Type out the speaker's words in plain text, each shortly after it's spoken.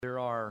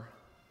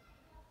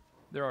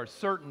there are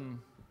certain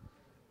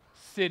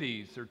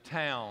cities or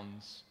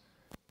towns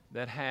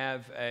that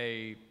have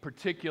a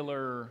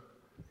particular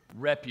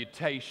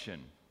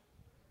reputation.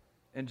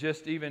 And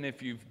just even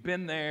if you've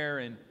been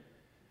there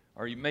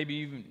or you maybe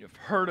even have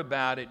heard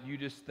about it, you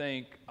just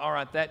think, all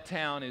right, that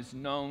town is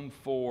known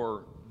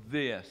for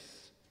this.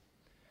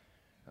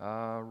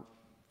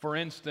 For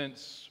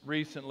instance,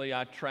 recently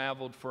I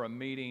traveled for a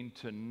meeting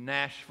to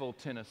Nashville,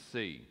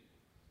 Tennessee.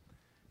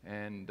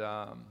 And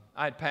I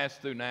had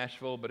passed through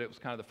Nashville, but it was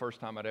kind of the first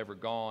time I'd ever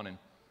gone and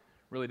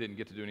really didn't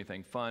get to do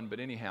anything fun. But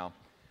anyhow,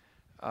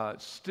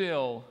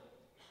 still,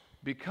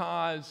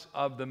 because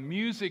of the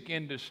music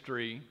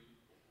industry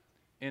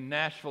in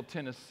Nashville,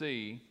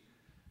 Tennessee,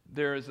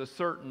 there is a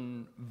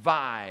certain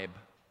vibe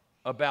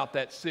about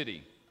that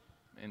city.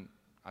 And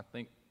I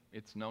think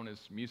it's known as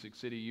Music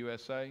City,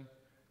 USA.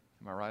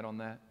 Am I right on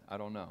that? I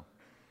don't know.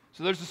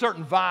 So there's a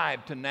certain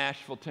vibe to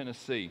Nashville,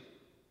 Tennessee.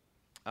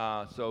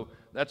 So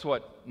that's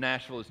what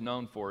Nashville is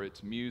known for,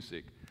 its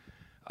music.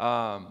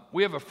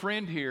 We have a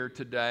friend here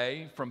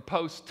today from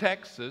Post,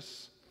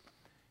 Texas.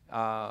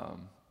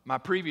 My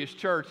previous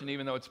church, and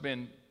even though it's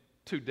been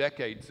 2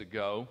 decades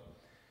ago,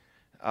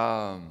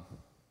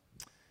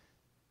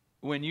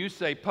 when you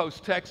say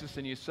Post, Texas,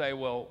 and you say,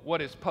 well,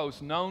 what is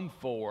Post known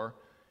for?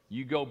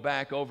 You go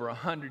back over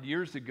 100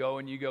 years ago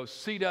and you go,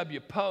 C.W.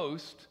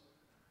 Post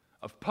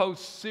of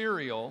Post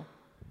Cereal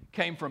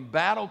came from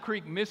Battle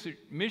Creek,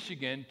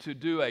 Michigan to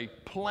do a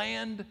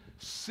planned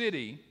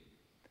city.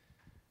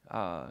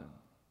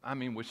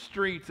 With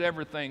streets,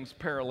 everything's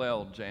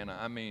paralleled,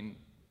 Jana.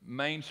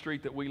 Main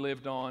Street that we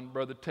lived on,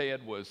 Brother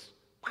Ted, was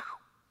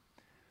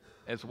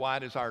as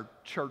wide as our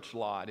church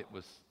lot.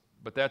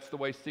 But that's the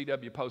way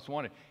C.W. Post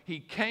wanted. He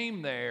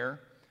came there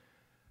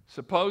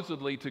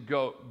supposedly to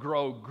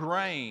grow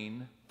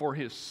grain for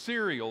his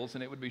cereals,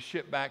 and it would be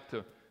shipped back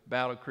to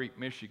Battle Creek,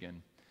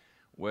 Michigan.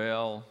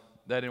 Well,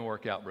 that didn't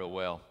work out real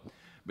well.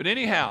 But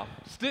anyhow,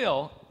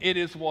 still, it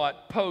is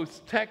what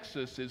Post,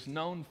 Texas is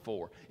known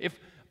for. If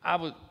I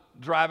was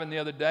driving the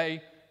other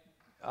day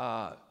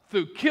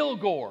through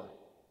Kilgore,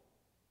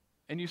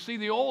 and you see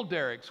the oil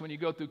derricks when you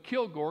go through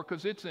Kilgore,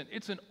 because it's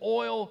an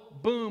oil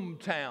boom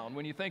town.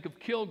 When you think of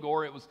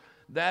Kilgore, it was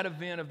that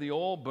event of the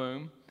oil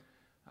boom.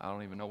 I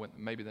don't even know when,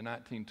 maybe the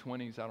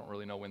 1920s. I don't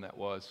really know when that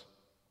was.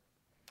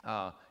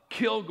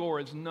 Kilgore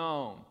is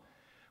known.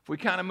 If we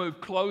kind of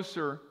move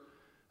closer,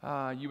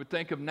 you would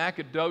think of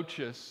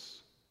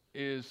Nacogdoches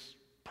is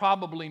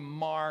probably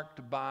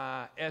marked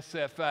by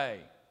SFA.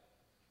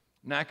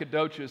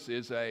 Nacogdoches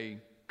is a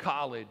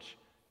college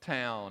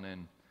town,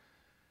 and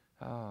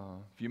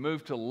if you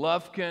move to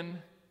Lufkin,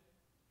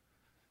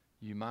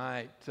 you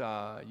might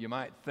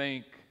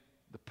think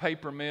the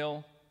paper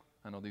mill.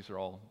 I know these are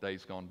all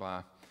days gone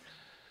by.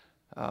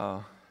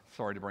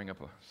 Sorry to bring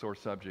up a sore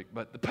subject,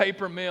 but the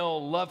paper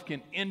mill,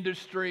 Lufkin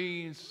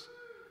Industries.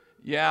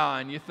 Yeah,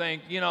 and you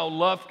think,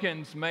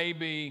 Lufkin's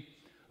maybe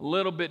a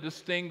little bit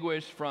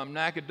distinguished from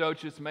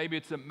Nacogdoches. Maybe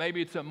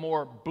it's a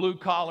more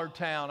blue-collar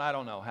town. I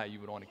don't know how you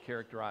would want to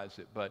characterize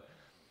it,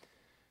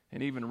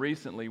 and even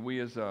recently, we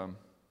as a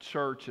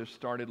church have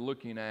started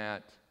looking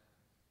at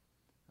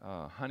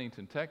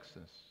Huntington,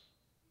 Texas.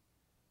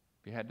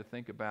 If you had to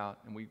think about,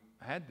 and we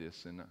had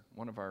this in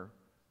one of our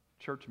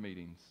church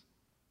meetings.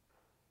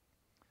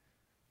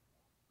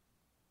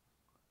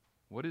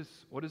 What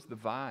is the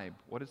vibe?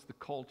 What is the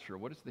culture?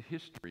 What is the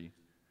history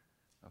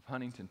of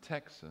Huntington,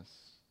 Texas?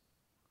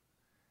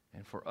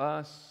 And for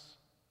us,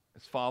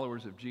 as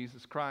followers of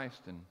Jesus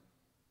Christ and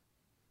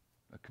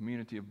a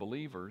community of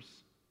believers,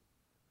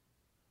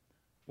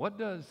 what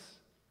does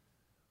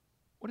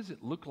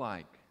it look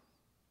like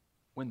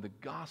when the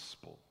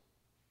gospel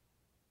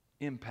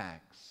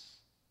impacts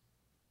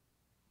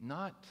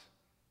not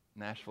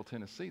Nashville,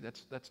 Tennessee?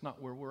 That's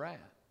not where we're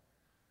at.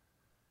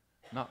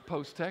 Not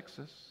Post,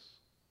 Texas.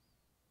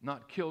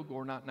 Not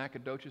Kilgore, not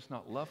Nacogdoches,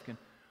 not Lufkin.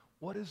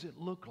 What does it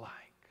look like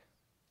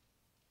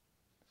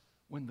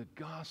when the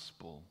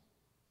gospel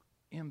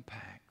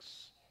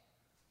impacts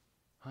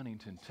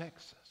Huntington,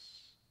 Texas,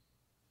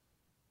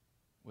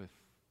 with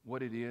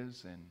what it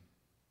is and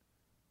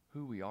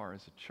who we are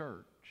as a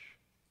church?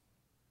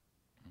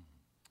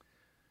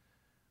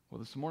 Well,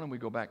 this morning we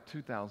go back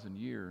 2,000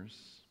 years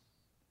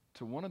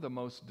to one of the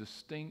most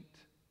distinct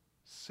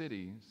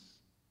cities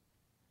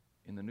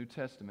in the New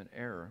Testament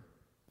era.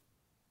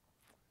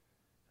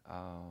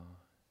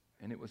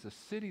 And it was a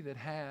city that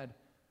had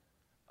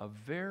a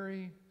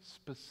very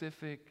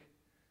specific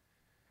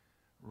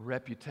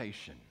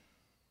reputation.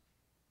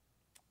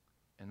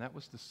 And that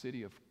was the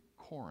city of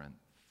Corinth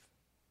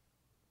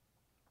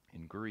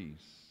in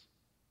Greece.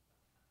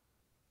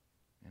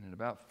 And in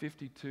about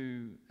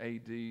 52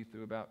 A.D.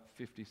 through about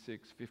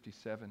 56,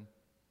 57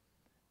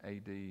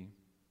 A.D.,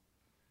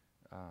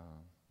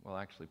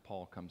 actually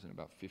Paul comes in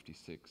about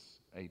 56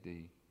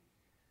 A.D.,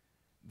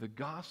 the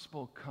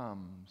gospel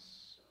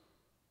comes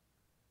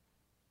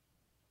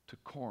to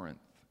Corinth,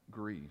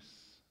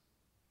 Greece.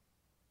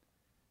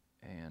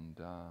 And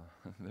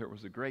there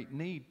was a great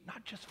need,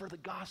 not just for the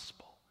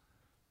gospel,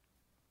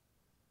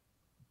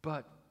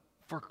 but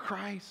for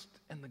Christ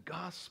and the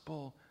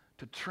gospel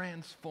to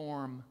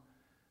transform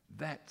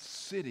that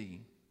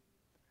city.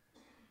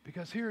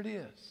 Because here it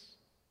is.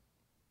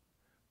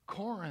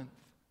 Corinth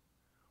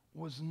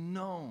was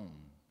known.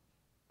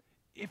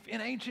 If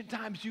in ancient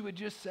times you would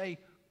just say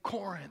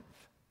Corinth,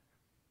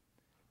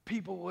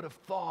 people would have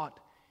thought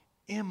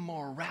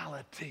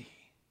immorality.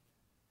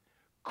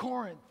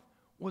 Corinth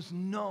was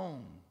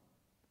known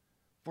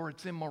for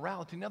its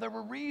immorality. Now, there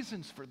were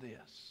reasons for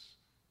this.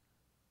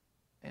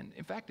 And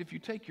in fact, if you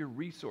take your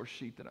resource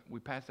sheet that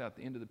we pass out at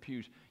the end of the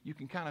pews, you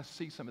can kind of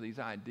see some of these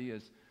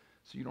ideas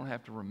so you don't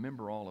have to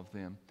remember all of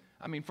them.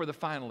 I mean, for the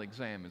final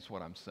exam is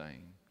what I'm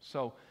saying.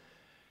 So,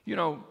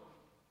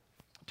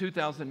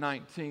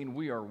 2019,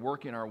 we are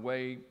working our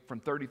way from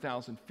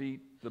 30,000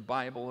 feet, the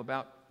Bible,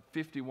 about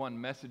 51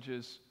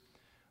 messages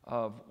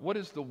of what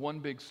is the one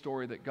big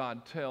story that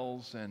God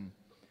tells, and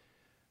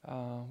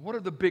what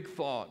are the big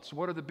thoughts,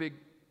 what are the big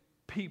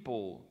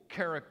people,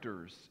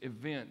 characters,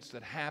 events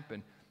that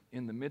happen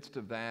in the midst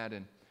of that.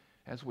 And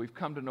as we've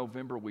come to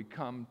November, we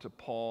come to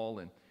Paul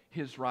and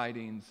his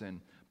writings,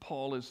 and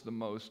Paul is the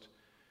most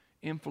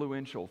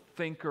influential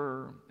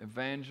thinker,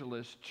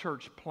 evangelist,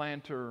 church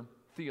planter,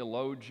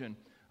 theologian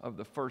of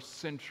the first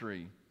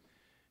century.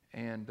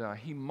 And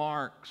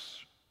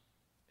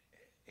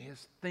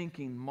his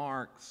thinking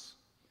marks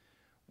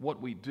what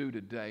we do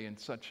today in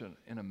such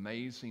an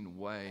amazing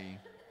way.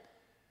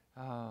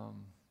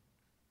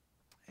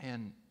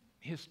 And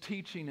his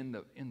teaching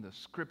in the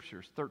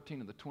scriptures,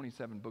 13 of the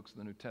 27 books of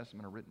the New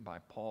Testament are written by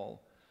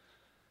Paul.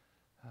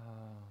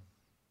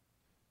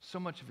 So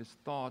much of his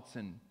thoughts,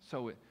 and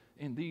so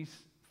in these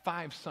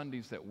 5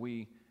 Sundays that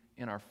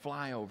in our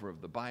flyover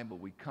of the Bible,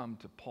 we come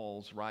to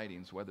Paul's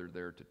writings, whether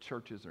they're to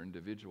churches or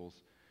individuals.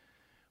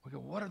 We go,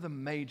 what are the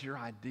major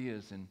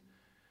ideas? And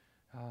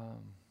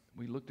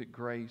we looked at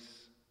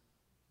grace,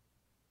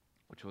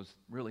 which was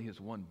really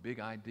his one big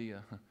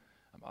idea.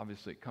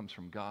 Obviously, it comes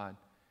from God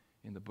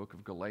in the book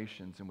of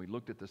Galatians. And we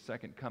looked at the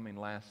second coming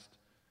last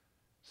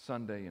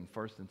Sunday in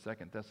 1st and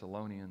 2nd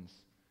Thessalonians.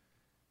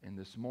 And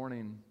this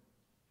morning,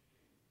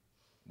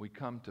 we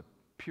come to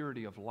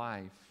purity of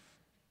life.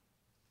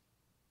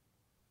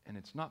 And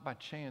it's not by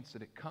chance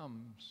that it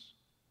comes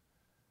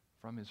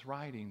from his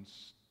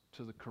writings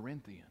to the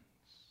Corinthians.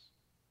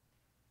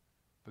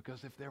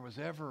 Because if there was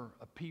ever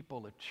a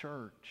people, a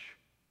church,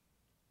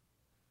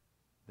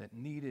 that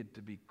needed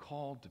to be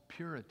called to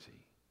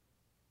purity,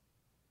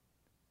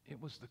 it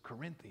was the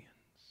Corinthians.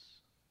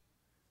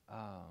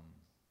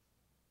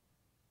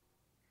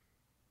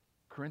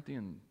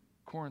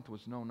 Corinth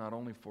was known not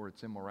only for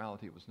its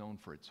immorality, it was known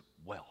for its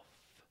wealth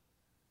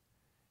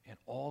and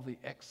all the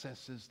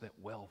excesses that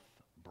wealth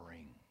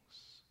brings.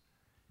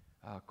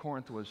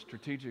 Corinth was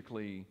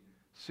strategically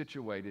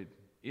situated,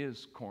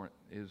 is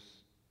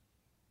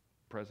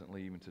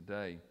presently even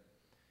today,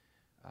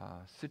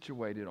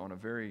 situated on a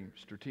very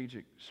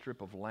strategic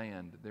strip of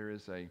land. There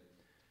is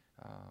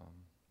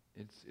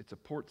it's a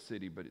port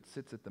city, but it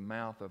sits at the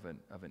mouth of an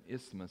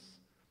isthmus,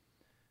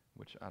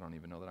 which I don't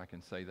even know that I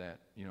can say that,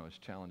 as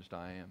challenged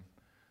I am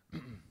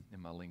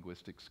in my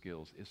linguistic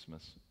skills,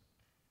 isthmus.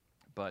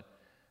 But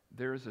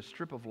there is a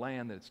strip of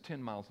land that's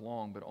 10 miles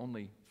long, but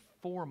only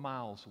 4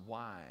 miles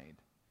wide.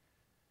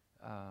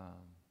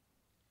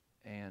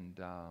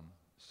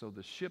 So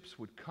the ships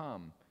would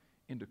come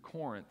into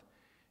Corinth,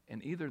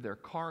 and either their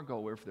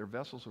cargo, or if their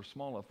vessels were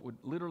small enough, would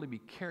literally be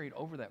carried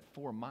over that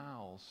 4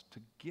 miles to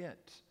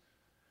get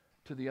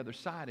to the other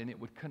side, and it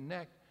would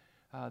connect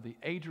the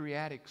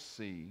Adriatic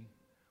Sea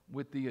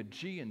with the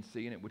Aegean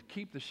Sea, and it would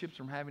keep the ships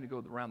from having to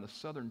go around the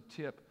southern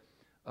tip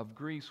of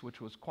Greece,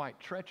 which was quite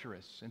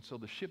treacherous. And so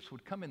the ships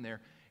would come in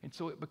there, and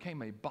so it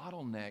became a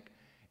bottleneck.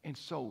 And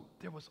so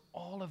there was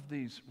all of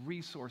these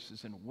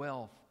resources and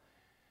wealth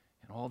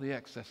and all the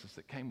excesses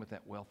that came with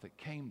that wealth that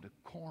came to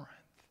Corinth.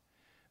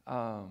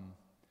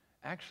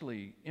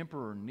 Actually,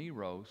 Emperor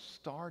Nero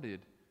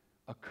started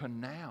a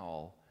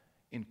canal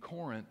in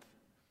Corinth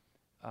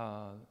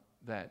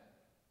that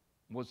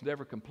was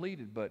never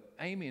completed, but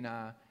Amy and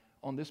I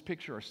on this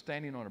picture are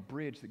standing on a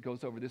bridge that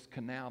goes over this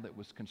canal that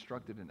was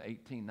constructed in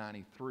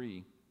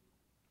 1893,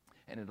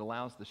 and it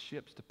allows the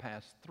ships to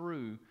pass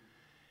through.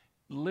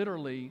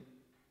 Literally,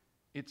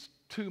 it's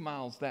 2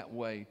 miles that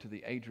way to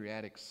the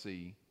Adriatic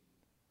Sea,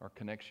 or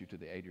connects you to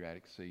the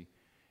Adriatic Sea,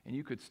 and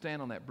you could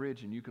stand on that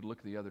bridge and you could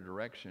look the other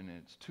direction, and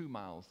it's 2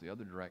 miles the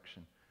other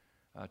direction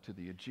to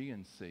the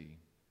Aegean Sea.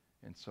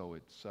 And so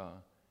it's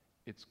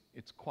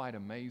quite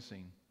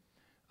amazing.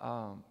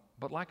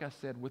 But like I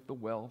said, with the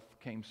wealth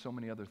came so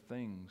many other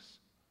things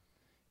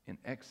in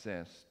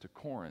excess to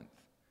Corinth.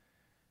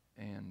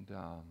 And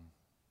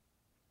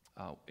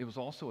it was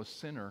also a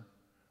center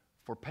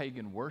for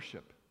pagan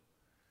worship.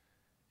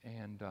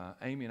 And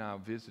Amy and I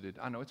visited.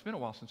 I know it's been a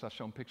while since I've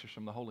shown pictures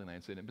from the Holy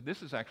Land, but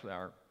this is actually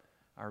our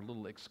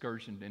little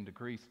excursion into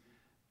Greece.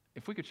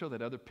 If we could show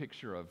that other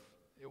picture of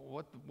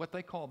what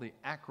they call the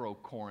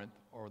Acro-Corinth,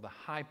 or the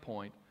high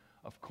point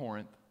of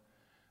Corinth.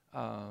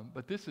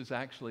 But this is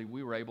actually,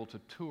 we were able to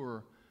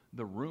tour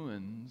the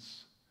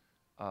ruins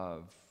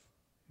of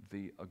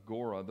the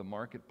agora, the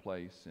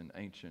marketplace in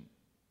ancient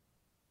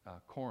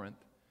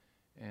Corinth,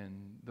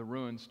 and the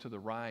ruins to the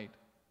right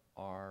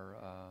are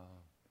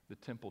the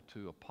temple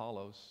to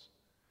Apollos.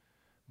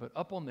 But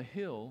up on the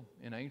hill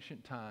in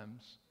ancient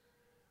times,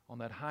 on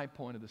that high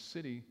point of the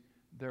city,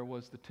 there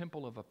was the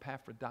temple of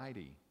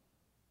Aphrodite.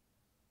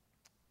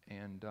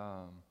 And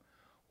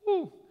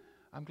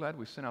I'm glad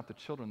we sent out the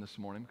children this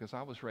morning, because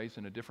I was raised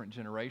in a different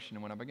generation.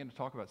 And when I begin to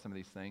talk about some of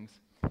these things,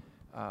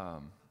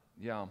 I'm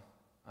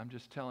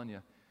just telling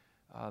you,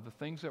 the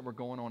things that were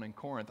going on in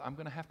Corinth, I'm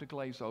going to have to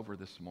glaze over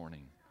this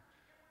morning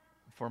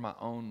for my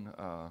own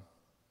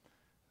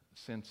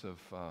sense of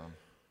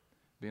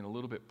being a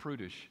little bit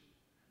prudish.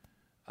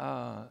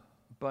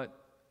 But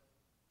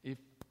if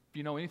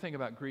you know anything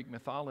about Greek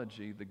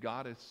mythology, the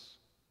goddess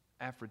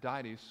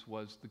Aphrodite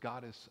was the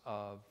goddess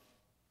of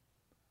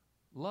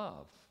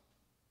love.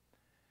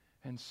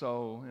 And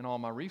so in all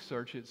my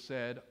research, it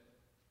said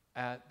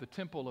at the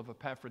temple of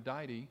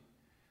Aphrodite,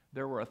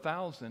 there were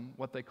 1,000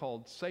 what they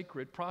called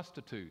sacred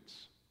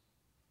prostitutes.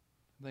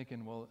 I'm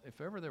thinking, well,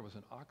 if ever there was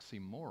an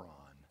oxymoron,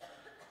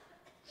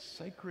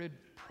 sacred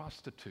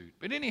prostitute.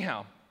 But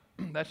anyhow,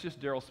 that's just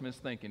Daryl Smith's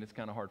thinking. It's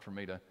kind of hard for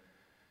me to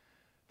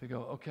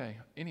go, okay,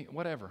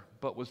 whatever,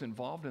 but was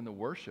involved in the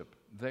worship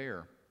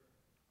there.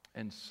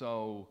 And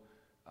so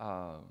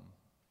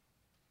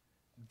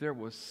there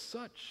was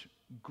such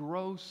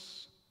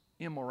gross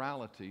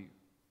immorality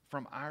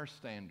from our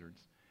standards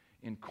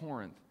in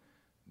Corinth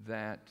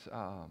that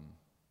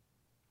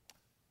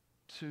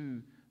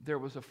there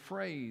was a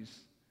phrase,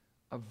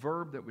 a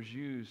verb that was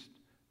used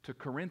to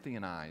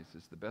Corinthianize,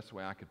 is the best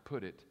way I could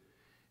put it,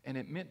 and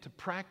it meant to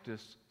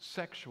practice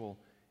sexual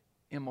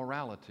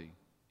immorality.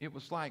 It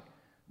was like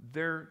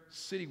their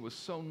city was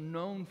so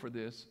known for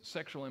this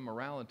sexual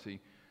immorality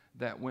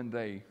that when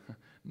they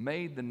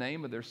made the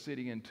name of their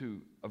city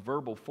into a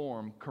verbal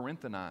form,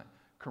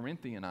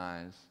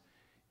 Corinthianize,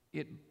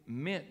 it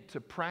meant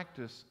to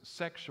practice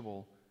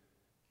sexual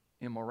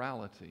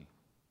immorality.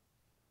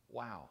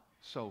 Wow.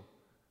 So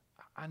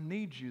I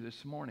need you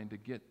this morning to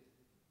get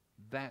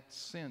that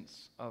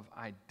sense of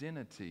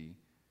identity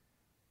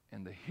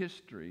and the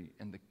history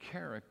and the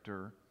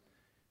character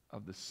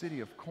of the city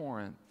of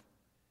Corinth,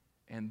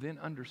 and then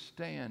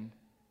understand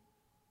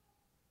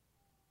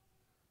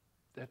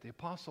that the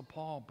Apostle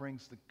Paul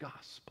brings the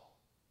gospel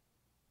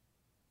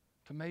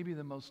to maybe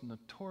the most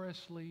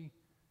notoriously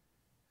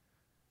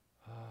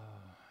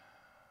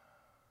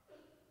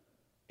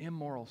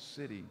immoral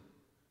city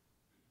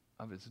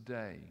of his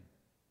day.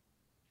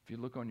 If you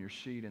look on your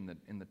sheet in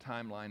the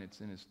timeline,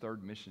 it's in his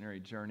third missionary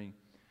journey.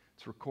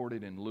 It's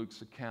recorded in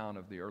Luke's account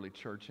of the early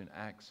church in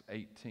Acts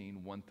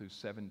 18, 1 through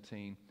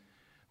 17.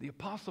 The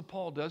Apostle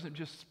Paul doesn't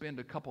just spend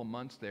a couple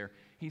months there.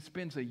 He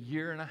spends a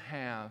year and a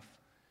half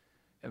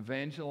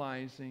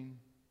evangelizing,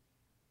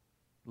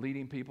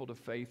 leading people to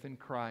faith in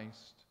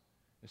Christ,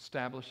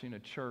 establishing a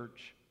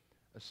church,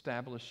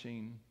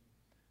 establishing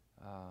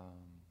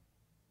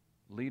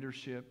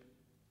leadership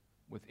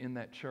within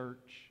that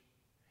church.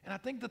 And I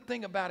think the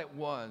thing about it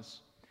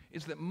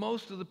is that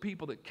most of the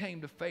people that came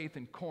to faith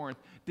in Corinth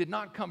did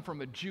not come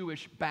from a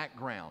Jewish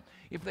background.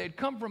 If they had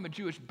come from a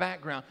Jewish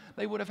background,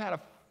 they would have had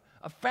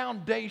a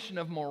foundation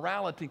of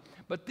morality.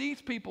 But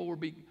these people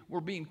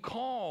were being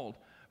called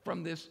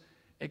from this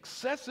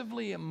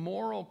excessively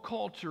immoral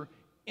culture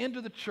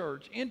into the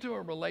church, into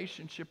a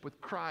relationship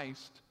with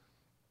Christ.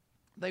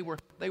 They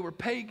were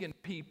pagan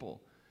people,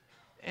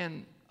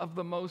 and of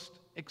the most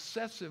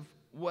excessive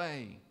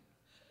way.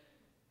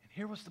 And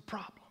here was the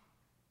problem.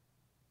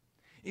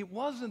 It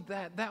wasn't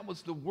that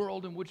was the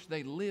world in which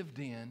they lived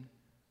in.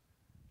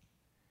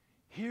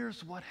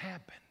 Here's what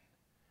happened.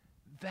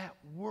 That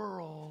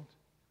world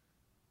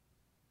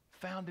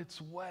found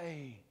its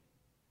way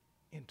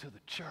into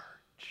the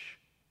church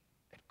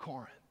at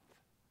Corinth.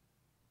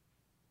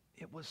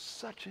 It was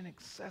such an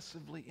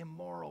excessively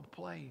immoral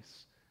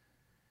place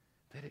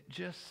that it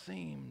just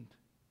seemed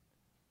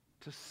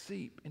to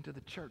seep into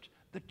the church.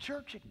 The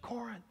church at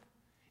Corinth,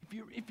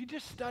 if you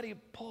just study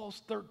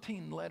Paul's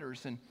 13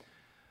 letters, and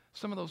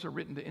some of those are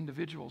written to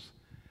individuals,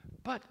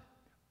 but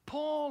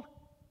Paul,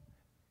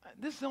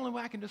 this is the only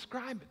way I can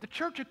describe it. The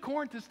church at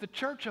Corinth is the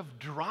church of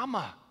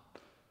drama.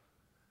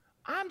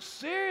 I'm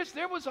serious.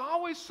 There was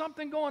always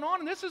something going on,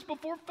 and this is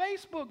before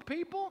Facebook,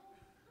 people.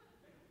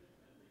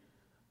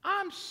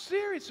 I'm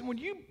serious. And when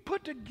you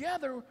put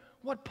together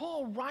what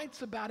Paul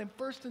writes about in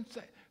 1st and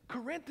 2nd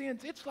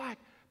Corinthians, it's like,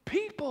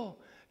 people,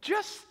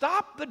 just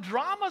stop the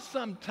drama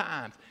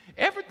sometimes.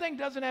 Everything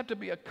doesn't have to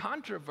be a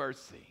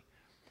controversy.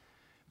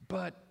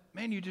 But,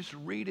 man, you just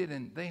read it,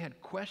 and they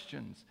had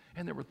questions,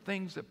 and there were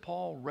things that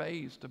Paul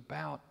raised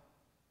about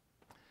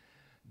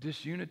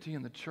disunity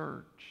in the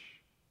church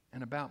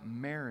and about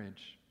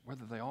marriage,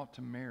 whether they ought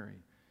to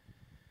marry.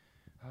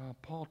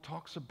 Paul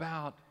talks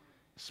about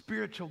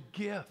spiritual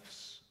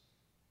gifts.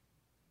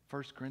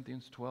 1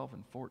 Corinthians 12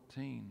 and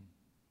 14.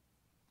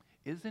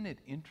 Isn't it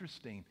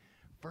interesting?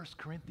 1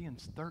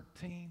 Corinthians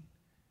 13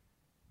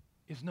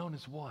 is known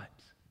as what?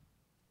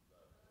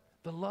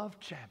 The love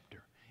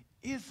chapter.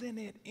 Isn't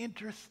it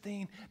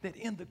interesting that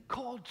in the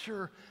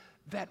culture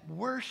that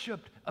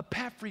worshiped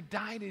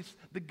Epaphroditus,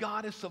 the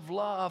goddess of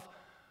love,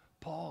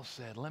 Paul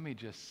said, let me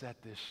just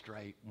set this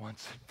straight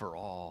once and for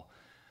all.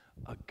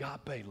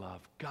 Agape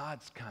love,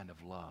 God's kind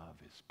of love,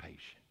 is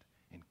patient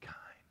and kind.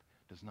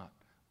 Does not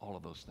all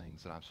of those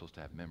things that I'm supposed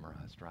to have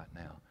memorized right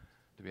now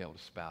to be able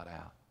to spout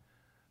out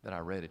that I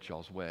read at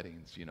y'all's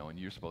weddings, and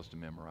you're supposed to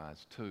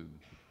memorize too.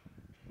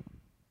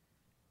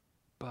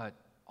 But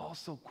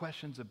also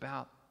questions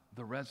about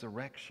the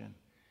resurrection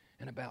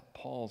and about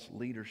Paul's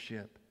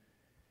leadership.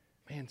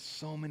 Man,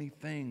 so many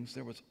things.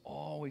 There was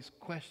always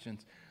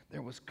questions.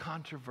 There was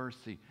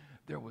controversy.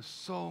 There was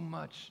so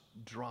much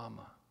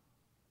drama.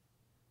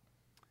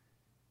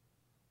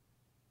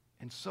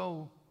 And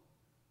so,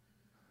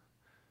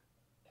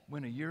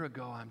 when a year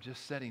ago I'm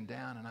just sitting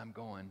down and I'm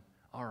going,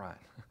 all right,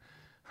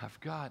 I've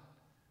got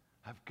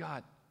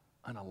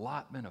an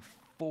allotment of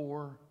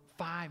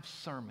 5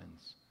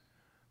 sermons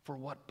for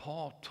what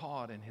Paul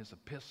taught in his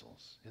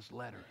epistles, his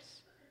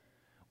letters.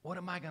 What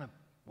am I going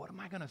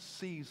to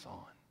seize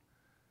on?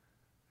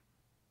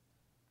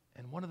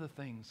 And one of the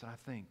things that I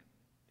think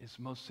is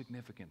most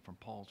significant from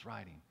Paul's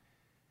writing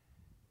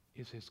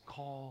is his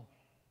call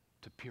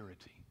to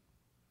purity.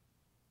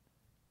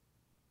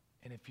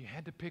 And if you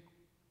had to pick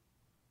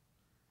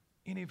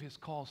any of his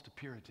calls to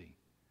purity,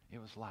 it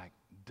was like,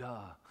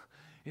 duh,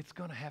 it's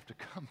going to have to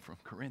come from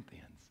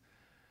Corinthians,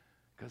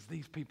 because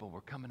these people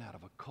were coming out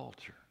of a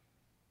culture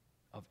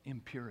of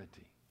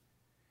impurity.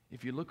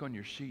 If you look on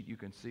your sheet, you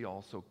can see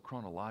also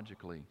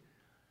chronologically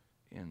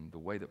in the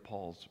way that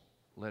Paul's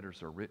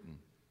letters are written.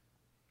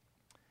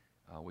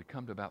 We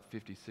come to about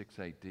 56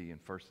 AD in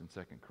 1st and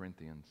 2nd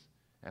Corinthians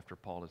after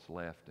Paul has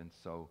left. And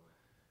so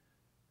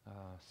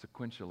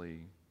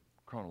sequentially,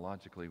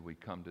 chronologically, we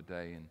come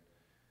today, and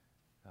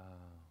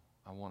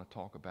I want to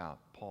talk about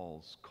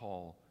Paul's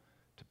call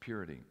to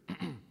purity.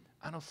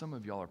 I know some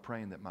of y'all are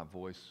praying that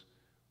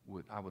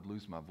I would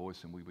lose my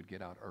voice and we would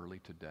get out early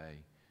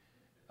today.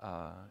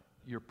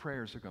 Your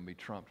prayers are going to be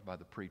trumped by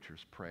the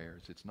preacher's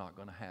prayers. It's not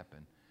going to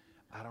happen.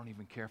 I don't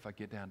even care if I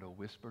get down to a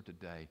whisper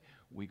today.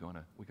 We're going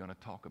to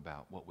talk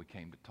about what we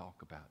came to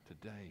talk about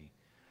today.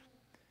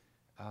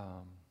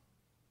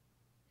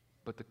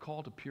 But the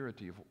call to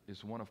purity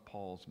is one of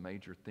Paul's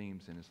major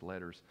themes in his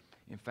letters.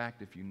 In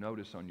fact, if you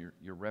notice on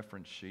your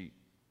reference sheet,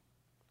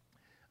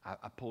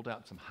 I pulled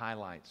out some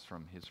highlights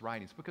from his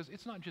writings, because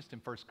it's not just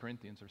in 1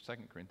 Corinthians or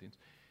 2 Corinthians.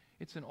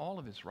 It's in all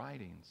of his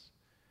writings.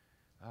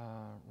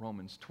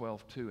 Romans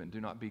 12:2, and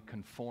do not be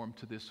conformed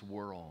to this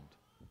world.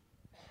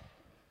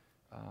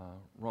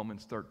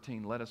 Romans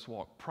 13, let us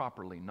walk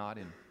properly, not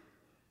in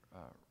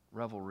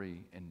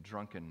revelry and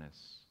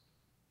drunkenness.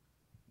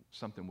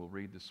 Something we'll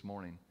read this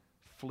morning.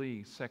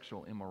 Flee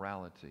sexual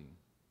immorality.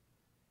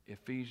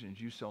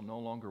 Ephesians, you shall no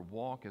longer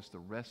walk as the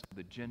rest of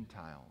the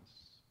Gentiles.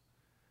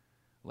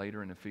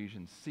 Later in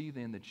Ephesians, see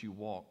then that you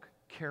walk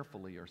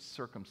carefully or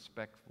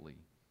circumspectly.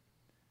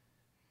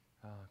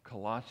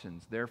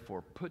 Colossians,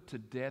 therefore, put to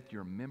death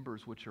your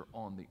members which are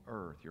on the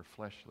earth, your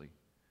fleshly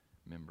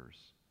members.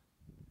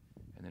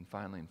 And then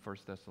finally in 1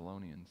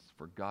 Thessalonians,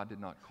 for God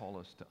did not call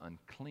us to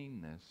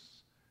uncleanness,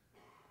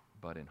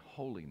 but in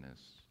holiness.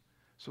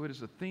 So it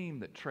is a theme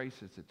that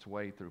traces its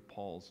way through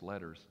Paul's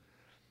letters.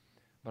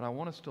 But I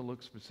want us to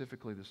look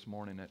specifically this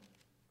morning at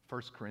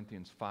 1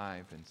 Corinthians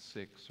 5 and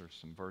 6, or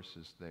some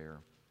verses there.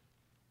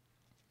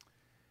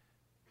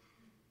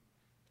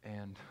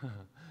 And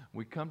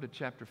we come to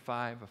chapter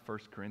 5 of 1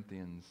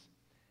 Corinthians,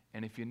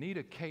 and if you need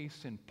a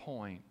case in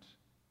point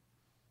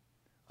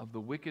of the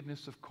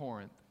wickedness of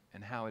Corinth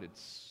and how it had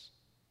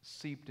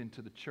seeped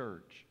into the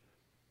church,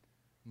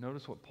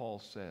 notice what Paul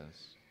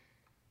says.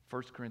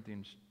 1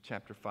 Corinthians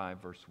chapter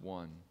 5, verse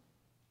 1.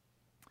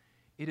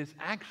 It is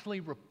actually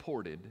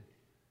reported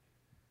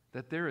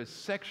that there is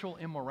sexual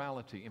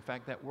immorality. In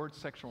fact, that word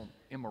sexual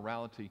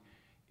immorality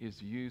is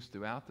used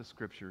throughout the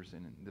scriptures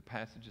and in the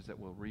passages that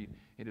we'll read.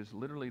 It is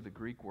literally the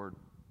Greek word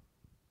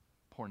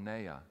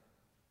porneia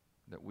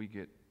that we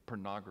get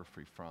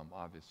pornography from,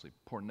 obviously.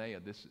 Porneia,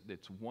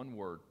 it's one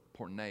word,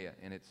 porneia,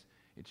 and it's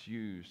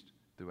used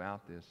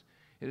throughout this.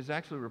 It is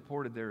actually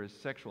reported there is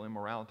sexual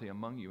immorality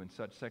among you, and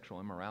such sexual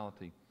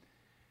immorality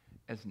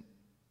as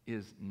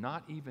is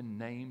not even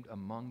named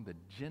among the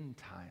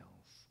Gentiles,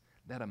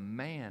 that a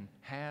man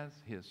has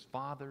his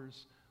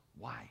father's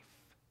wife.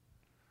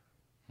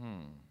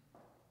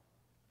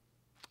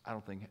 I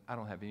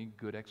don't have any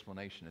good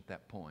explanation at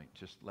that point.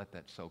 Just let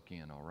that soak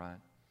in, all right?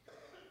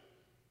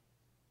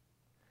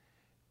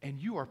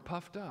 And you are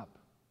puffed up,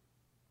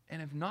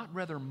 and have not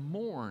rather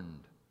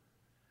mourned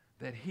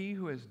that he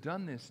who has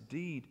done this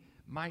deed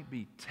might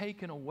be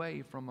taken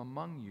away from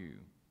among you.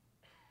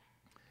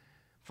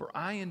 For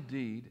I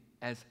indeed,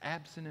 as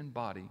absent in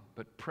body,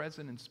 but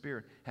present in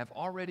spirit, have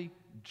already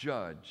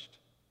judged,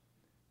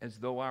 as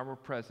though I were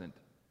present,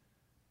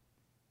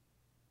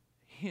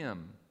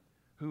 him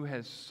who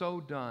has so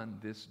done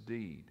this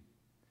deed.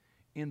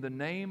 In the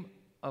name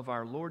of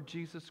our Lord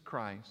Jesus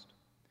Christ,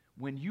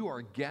 when you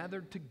are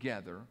gathered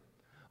together,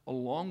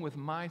 along with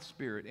my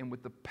spirit and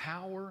with the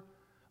power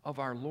of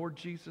our Lord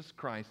Jesus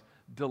Christ,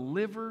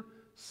 deliver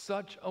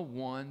such a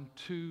one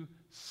to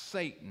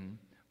Satan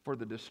for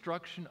the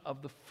destruction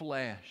of the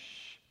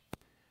flesh.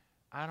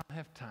 I don't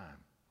have time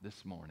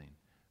this morning,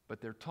 but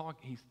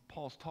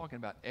Paul's talking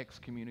about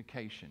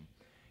excommunication.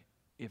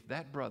 If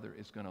that brother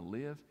is going to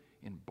live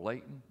in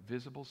blatant,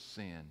 visible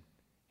sin,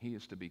 he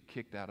is to be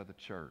kicked out of the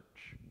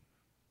church.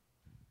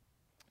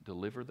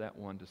 Deliver that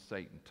one to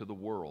Satan, to the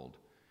world,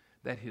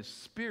 that his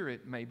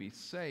spirit may be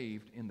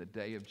saved in the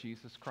day of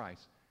Jesus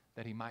Christ,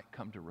 that he might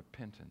come to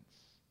repentance.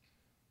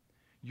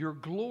 Your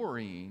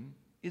glorying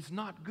is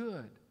not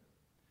good.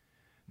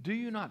 Do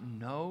you not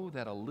know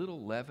that a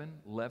little leaven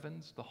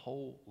leavens the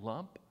whole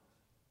lump?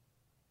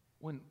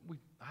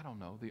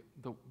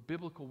 The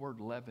biblical word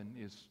leaven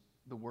is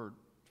the word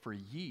for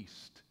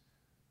yeast.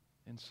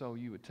 And so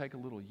you would take a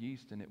little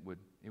yeast and it would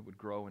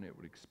grow and it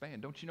would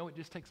expand. Don't you know it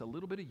just takes a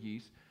little bit of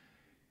yeast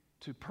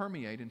to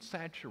permeate and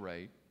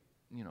saturate,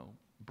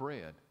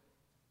 bread.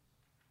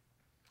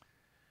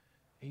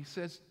 He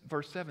says,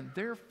 verse 7,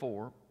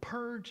 therefore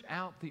purge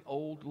out the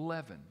old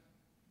leaven,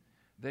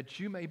 that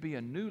you may be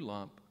a new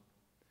lump,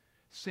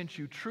 since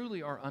you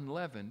truly are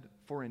unleavened,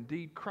 for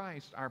indeed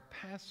Christ, our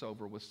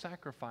Passover, was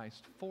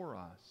sacrificed for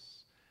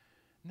us.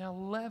 Now,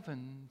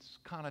 leaven's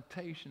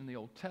connotation in the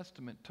Old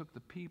Testament took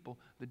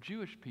the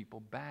Jewish people,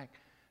 back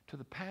to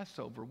the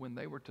Passover when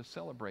they were to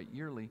celebrate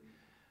yearly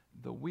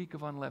the week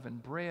of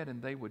unleavened bread,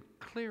 and they would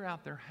clear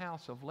out their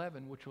house of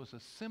leaven, which was a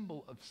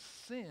symbol of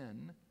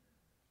sin.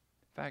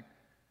 In fact,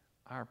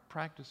 our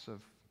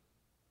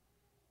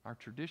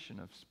tradition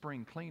of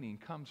spring cleaning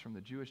comes from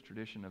the Jewish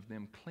tradition of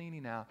them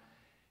cleaning out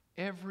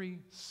every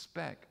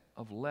speck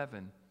of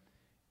leaven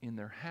in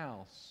their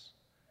house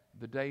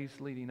the days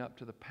leading up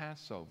to the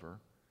Passover.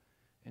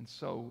 And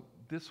so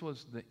this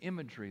was the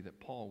imagery that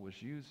Paul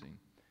was using.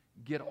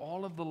 Get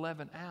all of the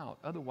leaven out,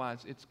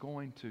 otherwise it's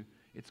going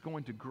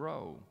to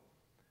grow.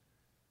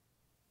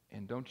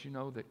 And don't you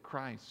know that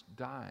Christ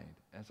died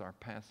as our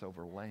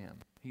Passover lamb?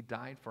 He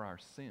died for our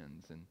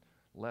sins, and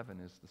leaven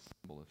is the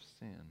symbol of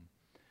sin.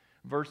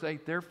 Verse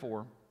 8,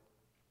 therefore,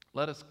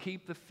 let us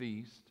keep the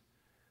feast,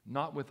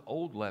 not with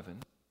old leaven,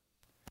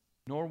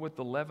 nor with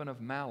the leaven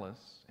of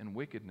malice and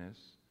wickedness,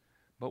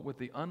 but with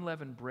the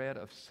unleavened bread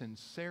of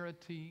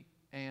sincerity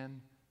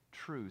and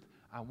truth.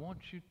 I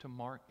want you to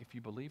mark, if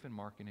you believe in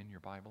marking in your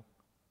Bible,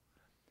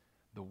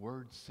 the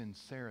word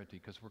sincerity,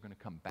 because we're going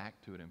to come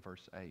back to it in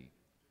verse 8.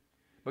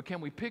 But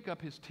can we pick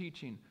up his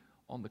teaching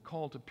on the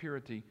call to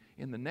purity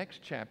in the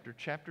next chapter,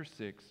 chapter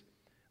 6,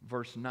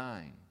 verse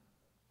 9?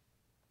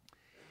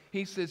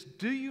 He says,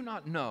 do you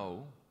not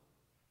know,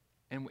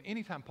 and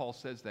anytime Paul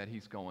says that,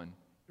 he's going,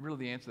 really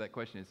the answer to that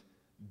question is,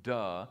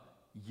 duh,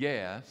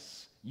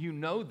 yes, you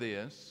know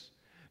this.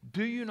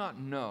 Do you not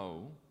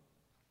know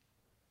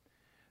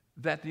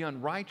that the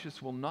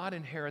unrighteous will not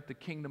inherit the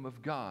kingdom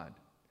of God?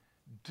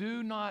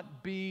 Do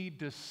not be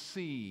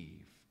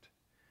deceived.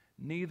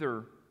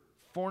 Neither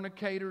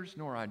fornicators,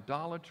 nor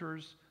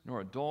idolaters,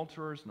 nor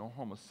adulterers, nor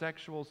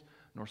homosexuals,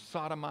 nor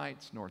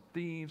sodomites, nor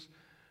thieves,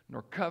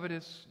 nor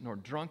covetous, nor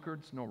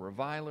drunkards, nor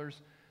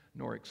revilers,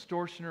 nor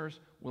extortioners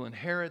will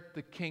inherit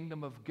the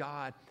kingdom of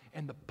God.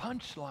 And the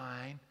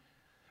punchline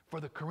for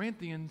the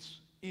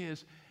Corinthians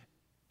is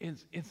in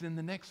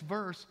the next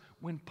verse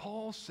when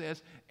Paul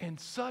says, and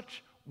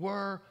such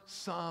were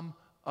some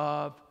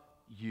of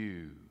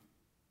you.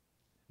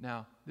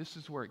 Now, this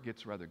is where it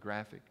gets rather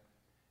graphic,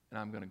 and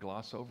I'm going to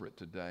gloss over it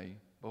today.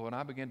 But when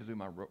I began to do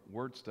my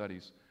word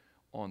studies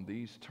on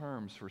these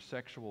terms for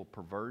sexual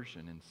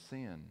perversion and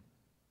sin,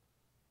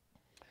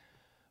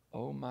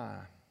 oh my,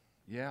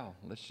 yeah,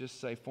 let's just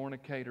say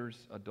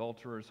fornicators,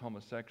 adulterers,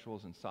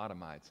 homosexuals, and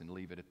sodomites and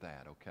leave it at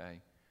that,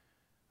 okay?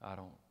 I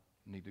don't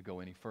need to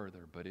go any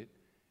further, but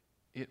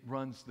it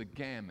runs the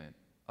gamut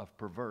of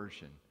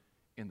perversion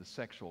in the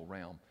sexual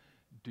realm.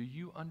 Do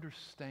you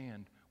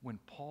understand when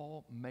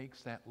Paul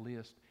makes that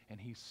list and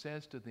he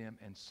says to them,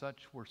 and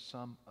such were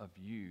some of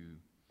you,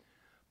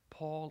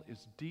 Paul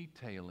is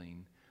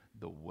detailing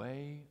the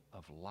way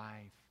of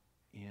life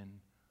in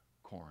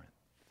Corinth.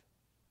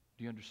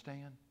 Do you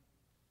understand?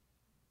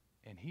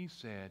 And he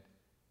said,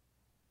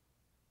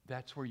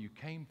 that's where you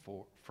came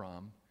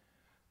from.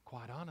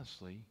 Quite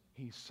honestly,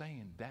 he's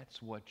saying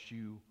that's what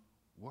you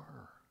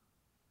were.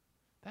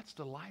 That's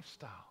the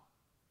lifestyle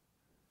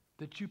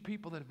that you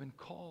people that have been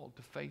called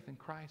to faith in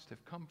Christ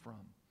have come from.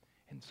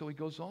 And so he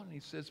goes on and he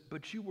says,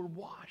 but you were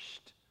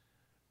washed,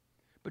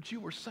 but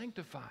you were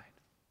sanctified,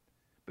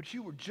 but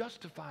you were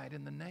justified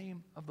in the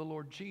name of the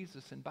Lord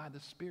Jesus and by the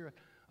Spirit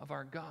of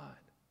our God.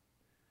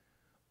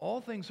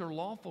 All things are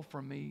lawful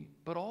for me,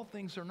 but all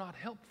things are not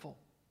helpful.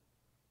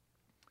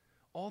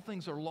 All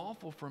things are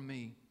lawful for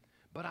me,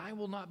 but I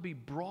will not be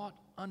brought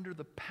under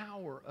the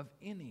power of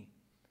any.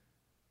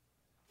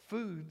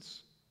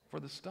 Foods for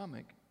the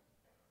stomach,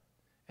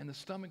 and the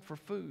stomach for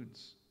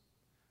foods,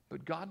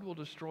 but God will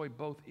destroy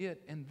both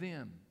it and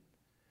them.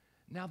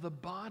 Now the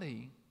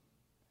body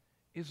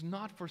is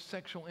not for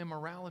sexual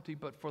immorality,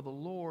 but for the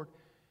Lord,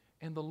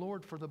 and the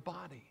Lord for the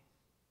body.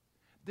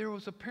 There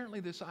was apparently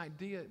this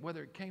idea,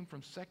 whether it came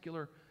from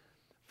secular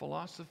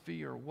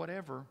philosophy or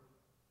whatever,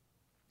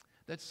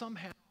 that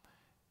somehow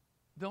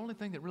the only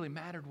thing that really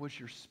mattered was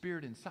your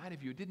spirit inside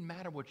of you. It didn't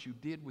matter what you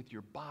did with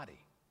your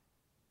body.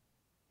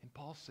 And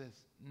Paul says,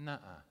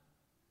 nuh-uh.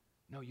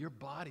 No, your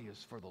body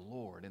is for the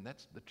Lord. And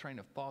that's the train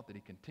of thought that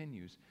he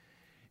continues.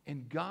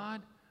 And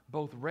God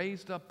both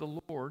raised up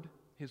the Lord,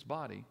 his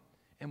body,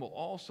 and will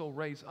also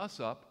raise us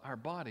up, our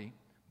body,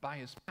 by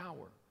his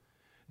power.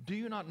 Do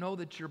you not know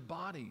that your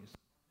bodies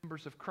are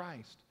members of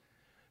Christ?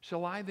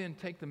 Shall I then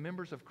take the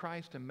members of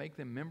Christ and make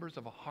them members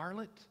of a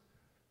harlot?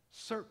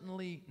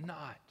 Certainly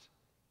not.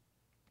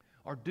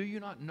 Or do you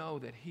not know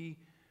that he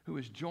who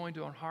is joined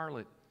to a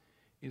harlot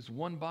is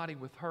one body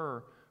with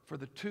her? For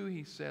the two,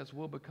 he says,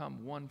 will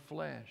become one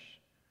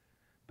flesh.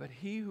 But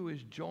he who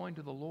is joined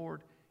to the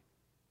Lord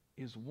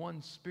is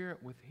one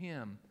spirit with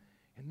him.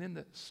 And then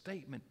the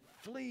statement,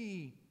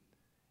 flee.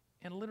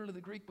 And literally the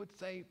Greek would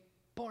say,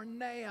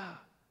 porneia,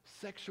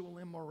 sexual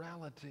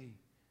immorality.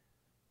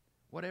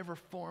 Whatever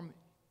form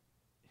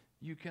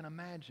you can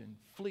imagine,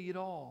 flee it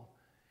all.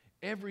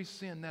 Every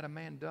sin that a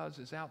man does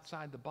is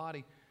outside the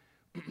body.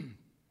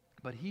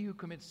 But he who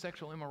commits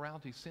sexual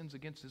immorality sins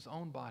against his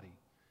own body.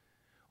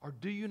 Or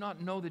do you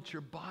not know that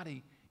your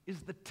body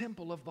is the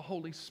temple of the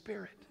Holy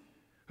Spirit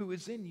who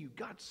is in you?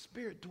 God's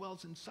Spirit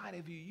dwells inside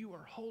of you. You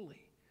are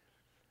holy,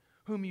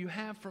 whom you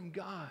have from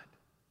God.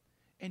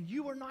 And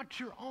you are not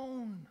your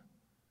own.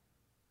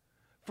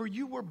 For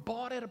you were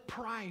bought at a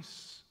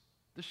price,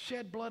 the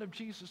shed blood of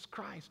Jesus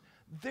Christ.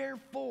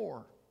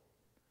 Therefore,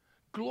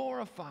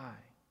 glorify,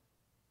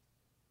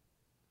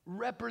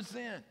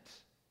 represent,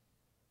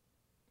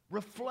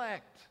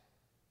 reflect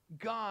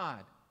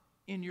God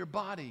in your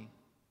body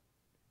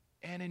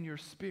and in your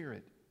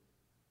spirit,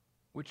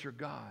 which are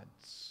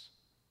God's.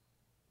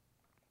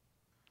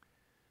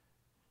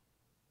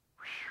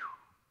 Whew.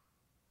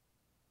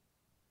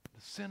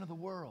 The sin of the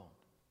world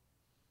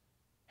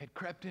had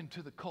crept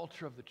into the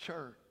culture of the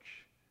church,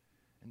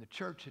 and the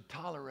church had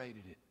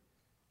tolerated it.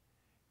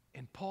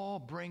 And Paul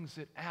brings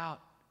it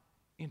out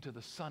into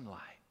the sunlight.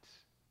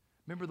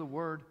 Remember the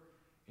word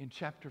in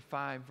chapter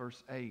 5,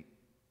 verse 8,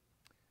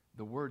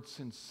 the word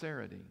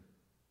sincerity.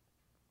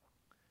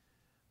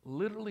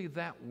 Literally,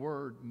 that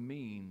word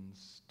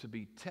means to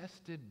be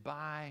tested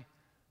by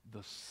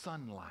the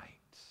sunlight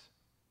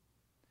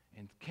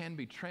and can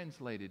be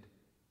translated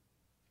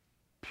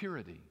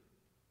purity.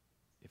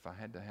 If I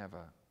had to have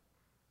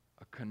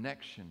a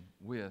connection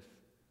with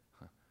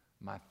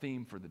my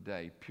theme for the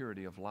day,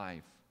 purity of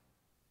life,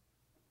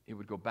 it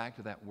would go back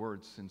to that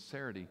word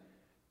sincerity,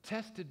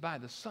 tested by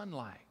the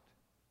sunlight.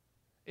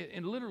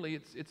 And literally,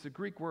 it's a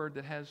Greek word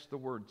that has the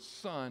word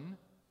sun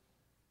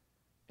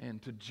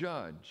and to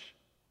judge.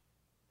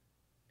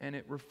 And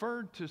it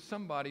referred to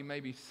somebody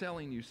maybe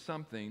selling you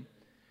something,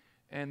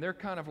 and they're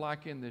kind of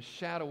like in this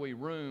shadowy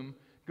room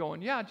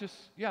going,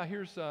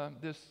 here's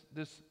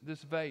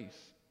this vase.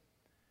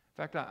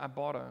 In fact,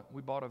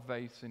 we bought a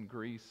vase in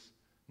Greece,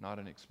 not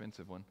an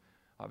expensive one.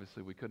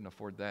 Obviously, we couldn't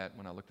afford that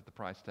when I looked at the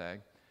price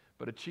tag,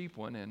 but a cheap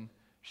one, and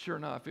sure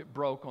enough, it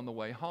broke on the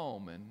way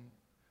home. And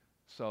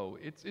so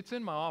it's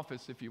in my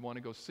office if you want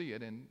to go see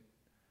it, and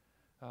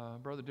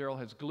Brother Darrell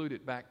has glued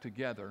it back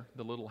together,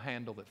 the little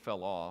handle that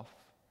fell off.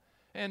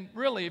 And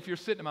really, if you're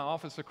sitting in my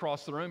office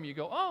across the room, you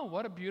go, oh,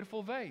 what a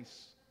beautiful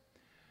vase.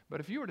 But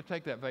if you were to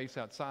take that vase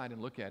outside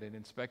and look at it,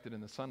 inspect it in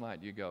the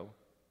sunlight, you go,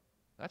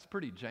 that's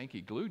pretty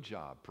janky glue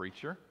job,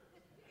 preacher.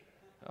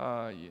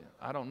 I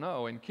don't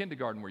know. In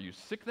kindergarten, were you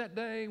sick that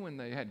day when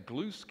they had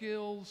glue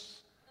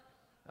skills?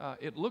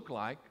 It looked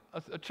like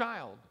a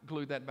child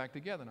glued that back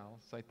together. And I'll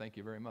say thank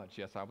you very much.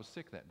 Yes, I was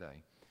sick that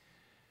day.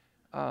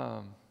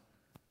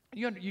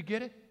 You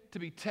get it? To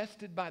be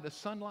tested by the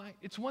sunlight.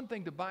 It's one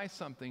thing to buy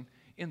something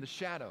in the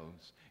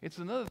shadows. It's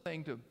another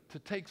thing to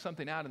take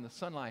something out in the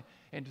sunlight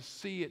and to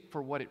see it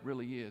for what it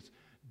really is.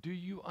 Do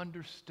you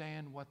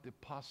understand what the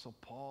Apostle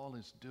Paul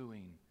is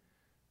doing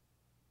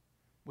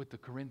with the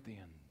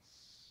Corinthians?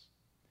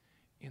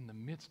 In the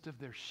midst of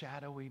their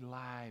shadowy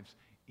lives,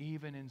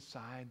 even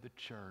inside the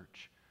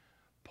church,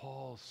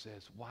 Paul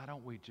says, why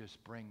don't we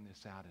just bring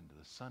this out into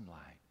the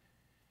sunlight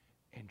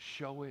and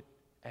show it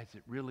as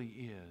it really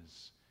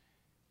is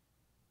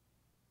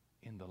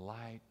in the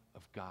light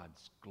of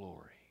God's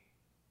glory?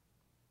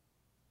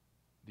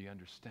 Do you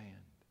understand?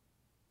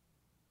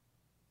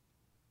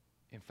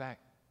 In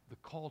fact, the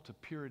call to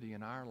purity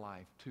in our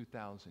life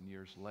 2,000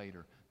 years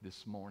later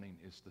this morning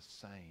is the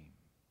same.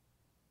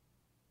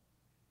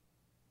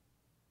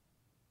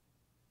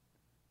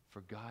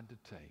 For God to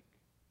take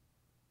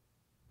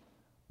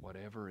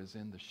whatever is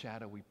in the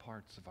shadowy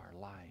parts of our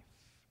life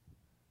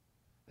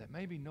that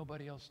maybe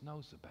nobody else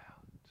knows about,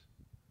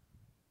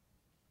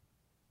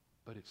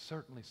 but it's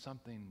certainly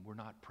something we're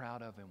not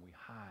proud of and we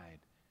hide.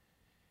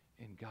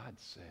 And God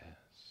says,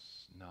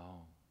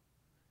 no,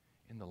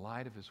 in the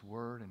light of His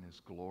Word and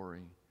His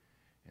glory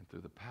and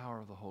through the power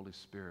of the Holy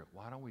Spirit,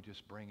 why don't we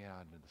just bring it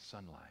out into the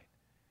sunlight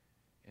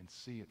and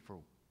see it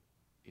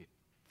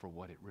for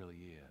what it really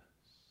is?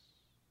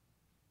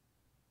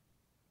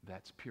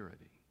 That's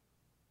purity.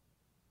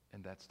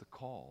 And that's the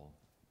call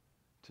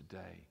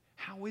today.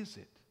 How is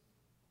it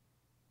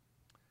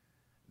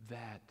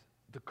that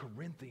the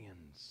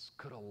Corinthians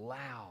could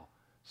allow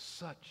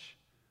such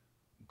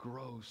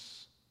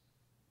gross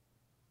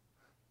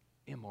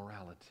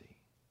immorality.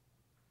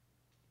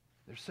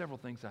 There's several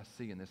things I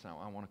see in this.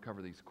 I want to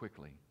cover these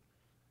quickly.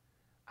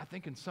 I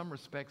think in some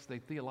respects they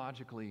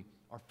theologically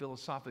or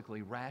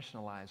philosophically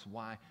rationalize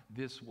why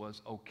this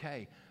was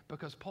okay,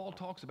 because Paul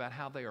talks about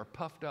how they are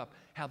puffed up,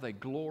 how they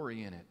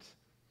glory in it.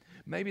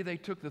 Maybe they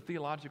took the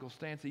theological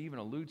stance he even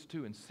alludes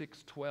to in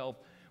 6:12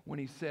 when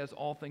he says,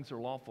 all things are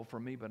lawful for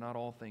me, but not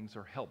all things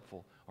are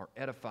helpful or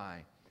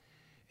edifying.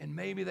 And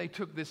maybe they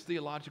took this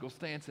theological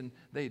stance and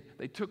they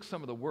took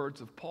some of the words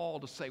of Paul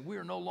to say, we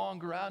are no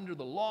longer under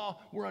the law,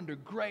 we're under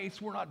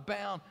grace, we're not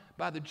bound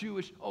by the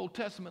Jewish Old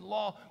Testament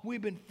law,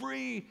 we've been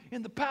free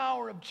in the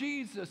power of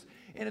Jesus.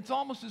 And it's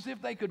almost as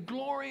if they could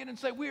glory in it and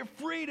say, we are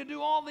free to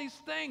do all these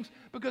things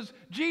because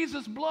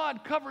Jesus'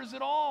 blood covers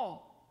it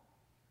all.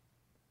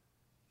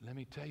 Let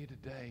me tell you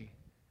today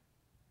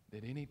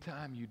that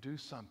anytime you do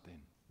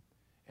something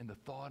and the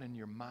thought in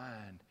your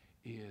mind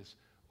is,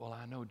 well,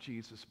 I know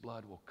Jesus'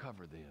 blood will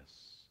cover this,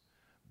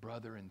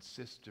 brother and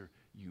sister,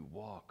 you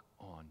walk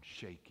on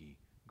shaky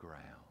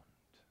ground.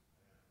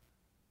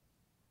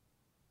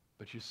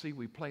 But you see,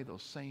 we play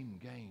those same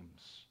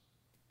games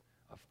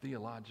of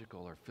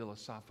theological or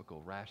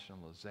philosophical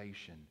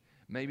rationalization.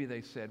 Maybe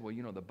they said, well,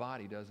 you know, the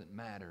body doesn't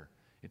matter.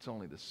 It's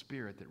only the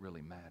spirit that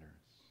really matters.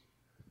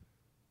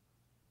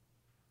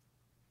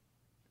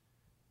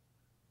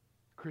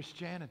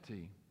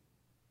 Christianity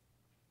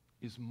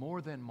is more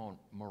than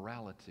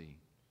morality.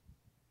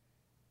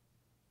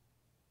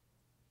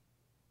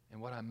 And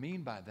what I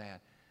mean by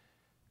that,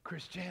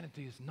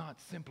 Christianity is not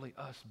simply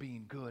us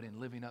being good and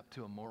living up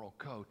to a moral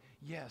code.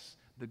 Yes,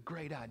 the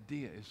great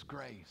idea is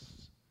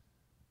grace.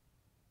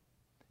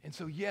 And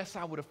so, yes,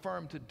 I would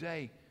affirm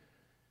today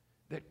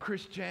that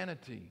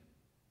Christianity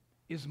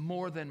is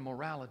more than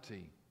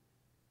morality.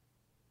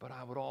 But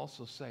I would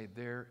also say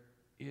there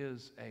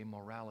is a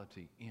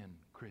morality in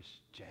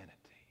Christianity.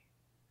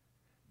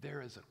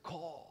 There is a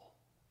call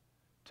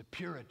to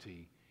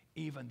purity,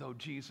 even though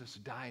Jesus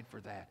died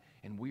for that,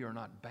 and we are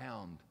not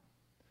bound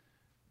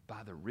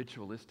by the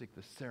ritualistic,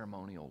 the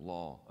ceremonial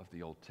law of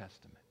the Old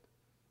Testament.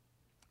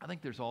 I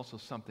think there's also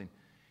something,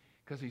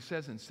 because he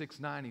says in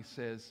 6:9, he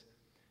says,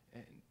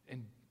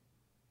 and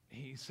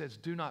he says,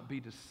 do not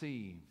be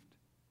deceived.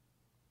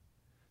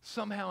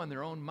 Somehow in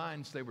their own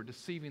minds they were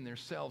deceiving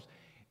themselves,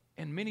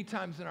 and many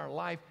times in our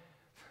life,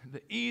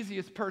 the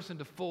easiest person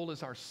to fool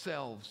is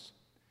ourselves.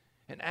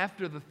 And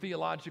after the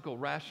theological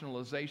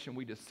rationalization,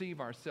 we deceive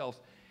ourselves.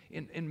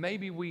 And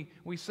maybe we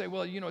say,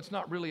 well, you know, it's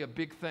not really a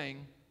big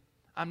thing.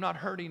 I'm not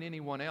hurting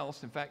anyone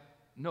else. In fact,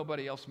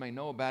 nobody else may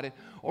know about it.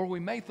 Or we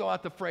may throw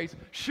out the phrase,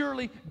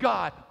 surely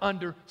God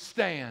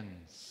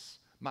understands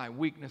my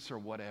weakness or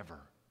whatever.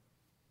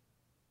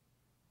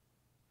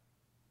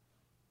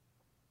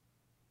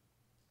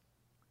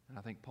 And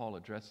I think Paul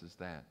addresses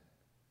that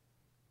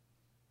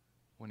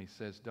when he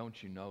says,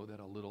 don't you know that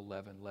a little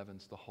leaven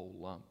leavens the whole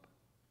lump?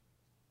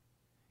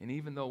 And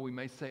even though we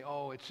may say,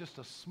 oh, it's just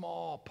a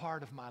small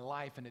part of my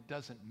life and it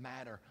doesn't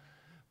matter,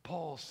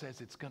 Paul says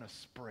it's going to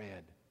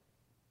spread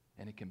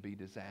and it can be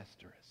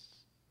disastrous.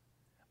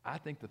 I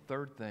think the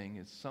third thing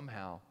is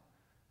somehow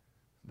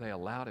they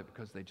allowed it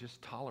because they just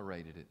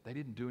tolerated it. They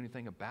didn't do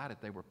anything about it.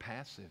 They were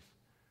passive.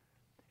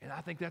 And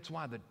I think that's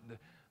why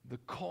the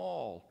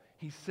call,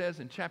 he says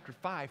in chapter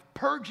 5,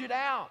 purge it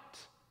out.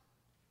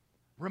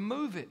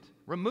 Remove it.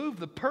 Remove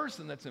the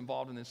person that's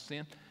involved in this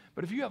sin.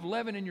 But if you have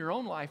leaven in your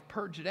own life,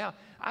 purge it out.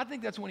 I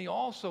think that's when he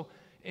also,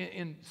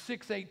 in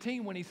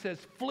 6:18, when he says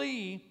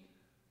flee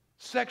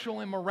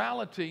sexual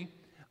immorality,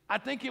 I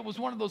think it was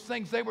one of those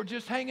things they were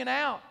just hanging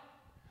out.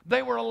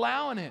 They were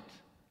allowing it.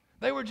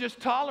 They were just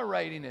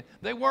tolerating it.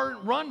 They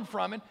weren't run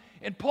from it.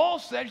 And Paul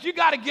says, you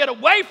got to get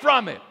away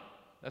from it.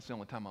 That's the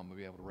only time I'm going to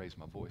be able to raise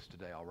my voice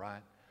today, all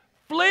right?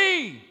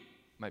 Flee.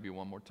 Maybe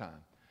one more time.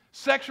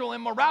 Sexual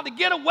immorality.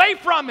 Get away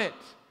from it.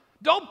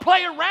 Don't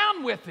play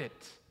around with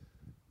it.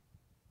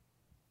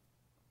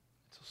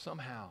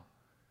 Somehow,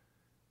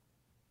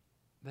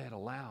 they had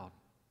allowed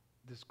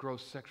this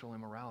gross sexual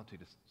immorality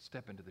to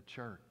step into the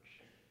church.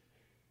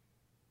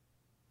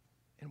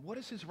 And what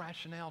is his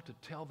rationale to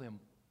tell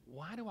them,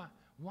 why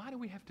do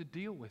we have to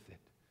deal with it?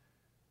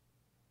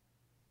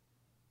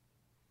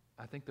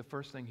 I think the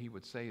first thing he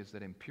would say is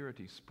that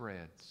impurity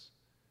spreads,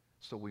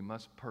 so we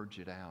must purge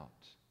it out.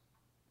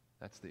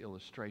 That's the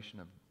illustration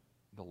of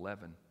the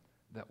leaven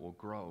that will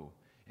grow.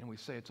 And we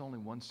say it's only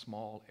one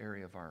small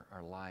area of our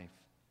life.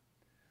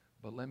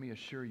 But let me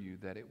assure you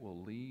that it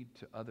will lead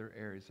to other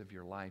areas of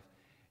your life.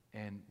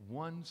 And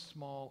one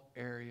small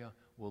area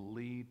will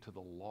lead to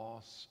the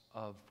loss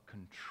of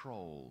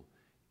control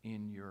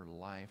in your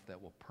life that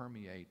will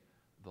permeate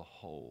the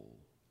whole.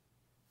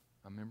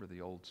 I remember the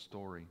old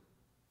story,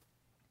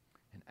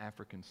 an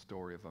African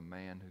story of a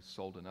man who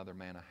sold another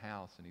man a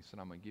house. And he said,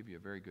 I'm going to give you a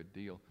very good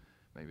deal.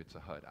 Maybe it's a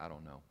hut. I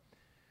don't know.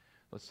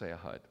 Let's say a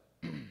hut.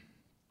 He's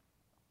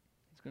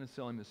going to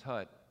sell him his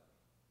hut.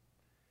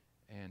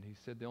 And he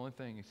said, I'm going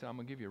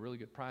to give you a really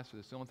good price for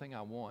this. The only thing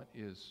I want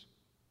is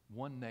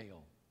one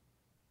nail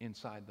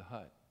inside the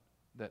hut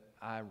that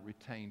I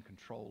retain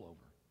control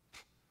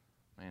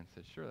over. Man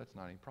said, sure, that's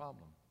not any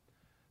problem.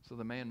 So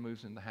the man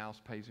moves in the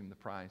house, pays him the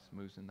price,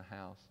 moves in the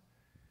house.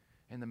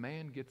 And the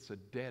man gets a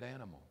dead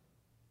animal.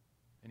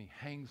 And he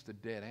hangs the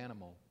dead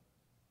animal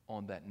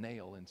on that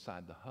nail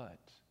inside the hut.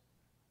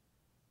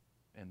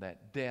 And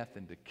that death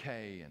and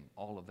decay and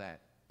all of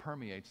that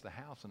permeates the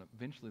house. And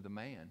eventually the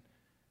man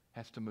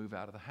has to move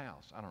out of the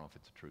house. I don't know if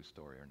it's a true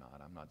story or not.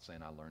 I'm not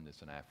saying I learned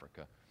this in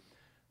Africa.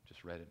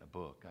 Just read it in a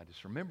book. I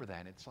just remember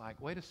that. It's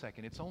like, wait a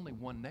second, it's only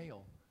one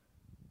nail.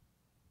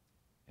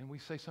 And we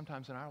say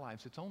sometimes in our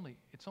lives, it's only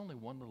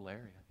one little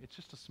area. It's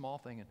just a small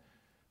thing, and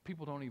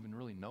people don't even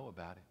really know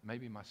about it.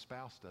 Maybe my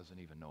spouse doesn't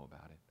even know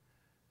about it.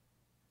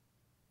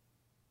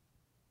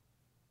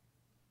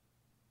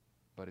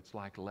 But it's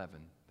like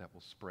leaven that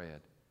will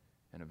spread,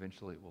 and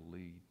eventually it will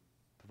lead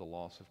to the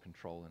loss of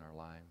control in our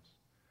lives.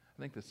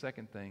 I think the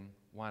second thing,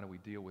 why do we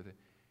deal with it,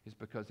 is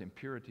because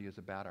impurity is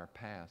about our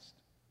past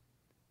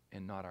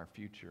and not our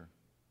future.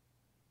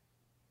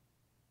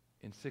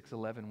 In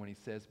 6:11, when he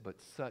says, but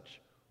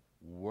such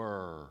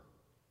were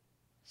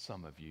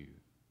some of you,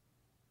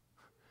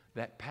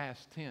 that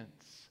past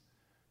tense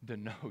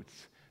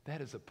denotes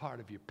that is a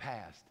part of your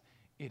past.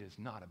 It is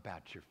not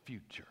about your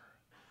future.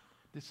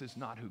 This is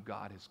not who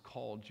God has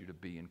called you to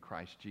be in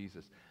Christ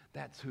Jesus.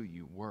 That's who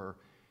you were.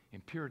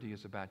 Impurity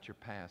is about your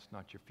past,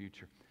 not your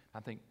future. I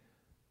think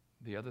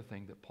the other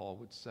thing that Paul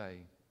would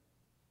say,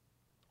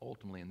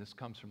 ultimately, and this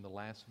comes from the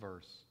last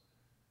verse,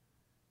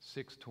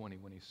 6:20,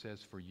 when he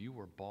says, for you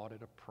were bought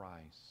at a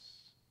price.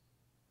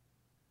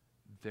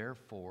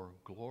 Therefore,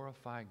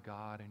 glorify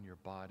God in your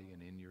body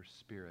and in your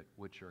spirit,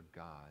 which are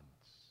God's.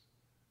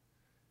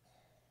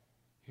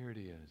 Here it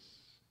is.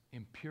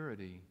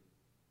 Impurity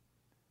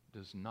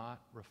does not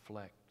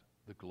reflect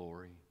the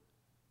glory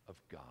of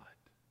God.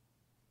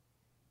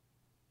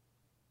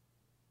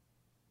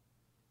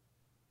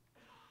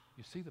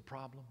 You see the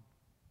problem?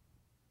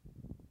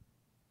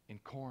 In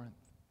Corinth,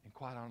 and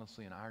quite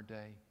honestly in our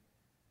day,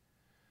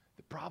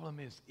 the problem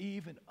is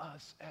even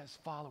us as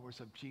followers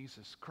of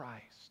Jesus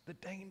Christ, the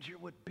danger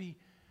would be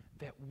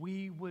that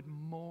we would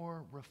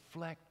more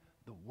reflect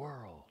the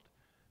world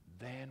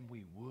than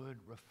we would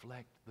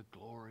reflect the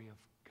glory of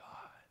God.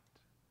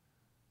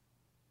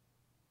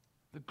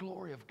 The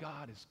glory of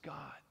God is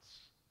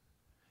God's.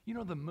 You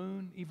know, the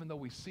moon, even though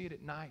we see it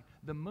at night,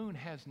 the moon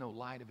has no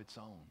light of its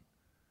own.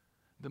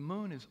 The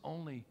moon is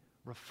only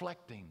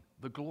reflecting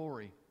the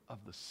glory of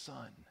the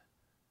sun.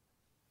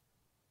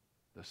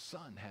 The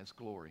sun has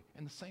glory.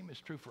 And the same is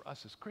true for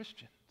us as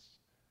Christians.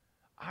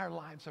 Our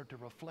lives are to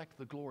reflect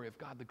the glory of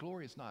God. The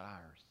glory is not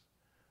ours.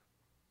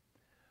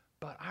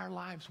 But our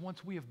lives,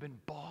 once we have been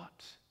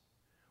bought,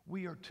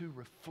 we are to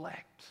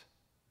reflect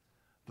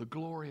the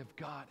glory of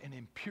God, and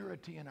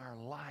impurity in our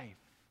life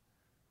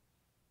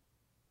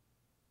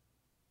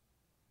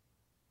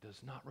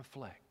does not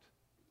reflect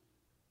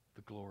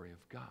the glory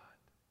of God.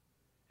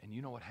 And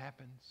you know what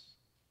happens?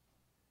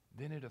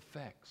 Then it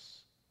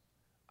affects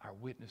our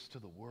witness to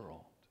the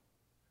world.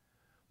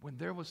 When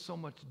there was so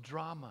much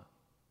drama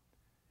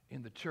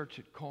in the church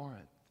at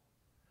Corinth,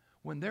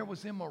 when there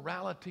was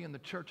immorality in the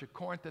church at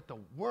Corinth that the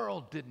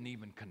world didn't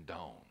even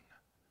condone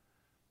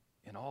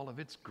in all of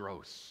its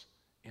gross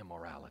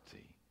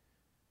immorality,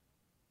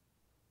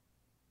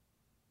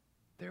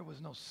 there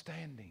was no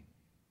standing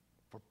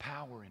for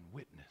power and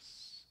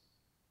witness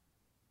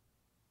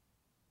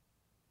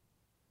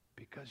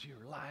because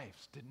your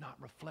lives did not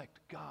reflect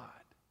God.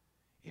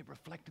 It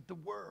reflected the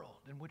world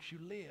in which you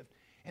lived.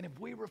 And if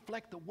we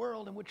reflect the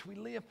world in which we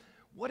live,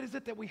 what is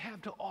it that we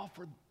have to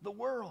offer the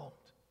world?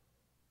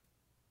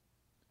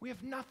 We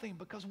have nothing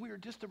because we are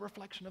just a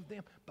reflection of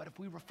them. But if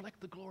we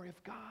reflect the glory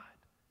of God,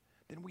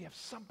 then we have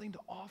something to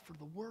offer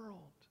the world.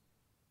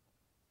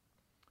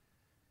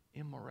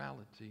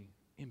 Immorality,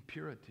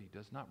 impurity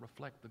does not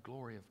reflect the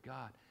glory of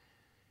God.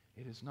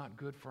 It is not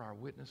good for our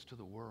witness to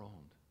the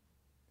world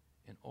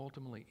and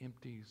ultimately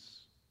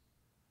empties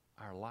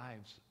our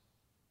lives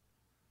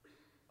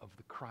of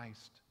the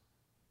Christ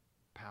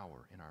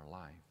power in our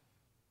life.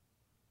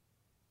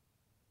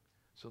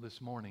 So this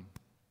morning,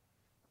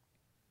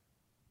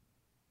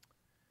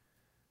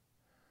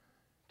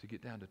 to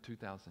get down to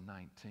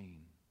 2019,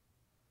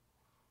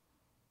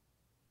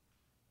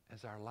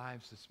 as our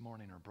lives this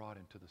morning are brought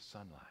into the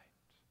sunlight,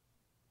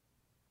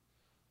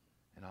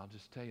 and I'll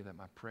just tell you that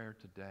my prayer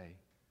today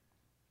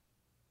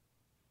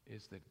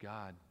is that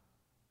God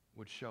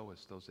would show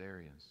us those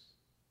areas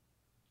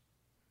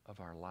of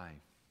our life.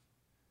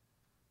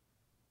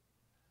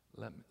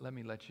 Let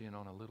me let you in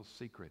on a little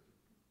secret.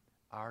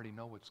 I already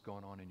know what's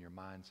going on in your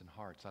minds and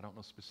hearts. I don't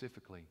know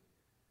specifically.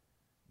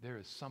 There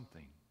is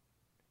something,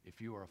 if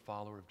you are a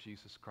follower of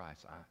Jesus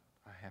Christ,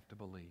 I have to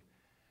believe,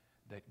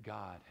 that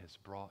God has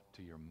brought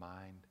to your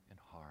mind and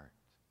heart.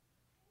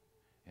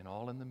 And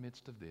all in the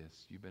midst of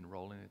this, you've been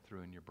rolling it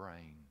through in your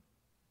brain.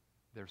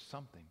 There's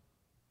something.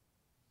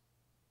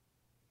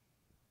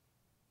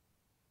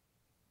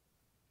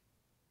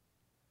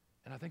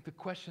 And I think the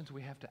questions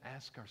we have to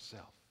ask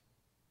ourselves,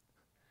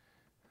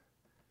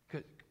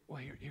 well,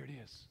 here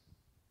it is.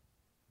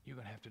 You're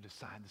going to have to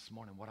decide this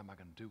morning, what am I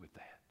going to do with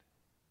that?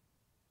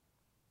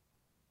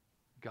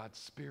 God's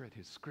Spirit,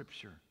 His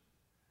Scripture,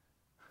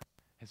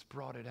 has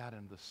brought it out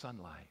into the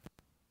sunlight.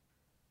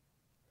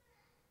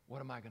 What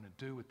am I going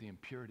to do with the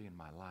impurity in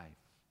my life?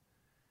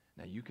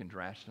 Now, you can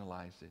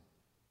rationalize it.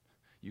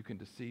 You can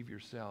deceive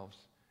yourselves.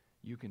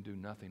 You can do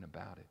nothing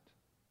about it.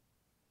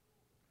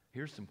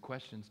 Here's some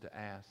questions to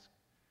ask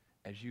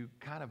as you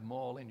kind of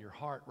mull in your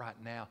heart right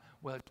now.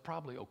 Well, it's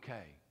probably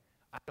okay.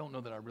 I don't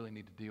know that I really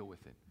need to deal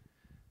with it.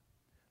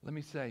 Let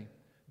me say,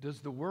 does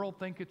the world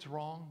think it's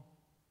wrong?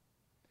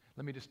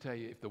 Let me just tell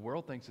you, if the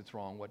world thinks it's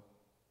wrong, what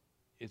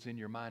is in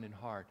your mind and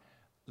heart,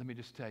 let me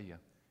just tell you,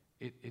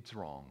 it's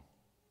wrong.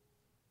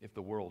 If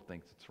the world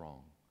thinks it's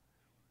wrong.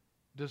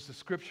 Does the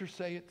Scripture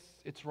say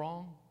it's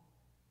wrong?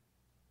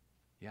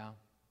 Yeah.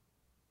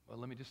 Well,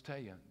 let me just tell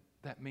you,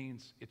 that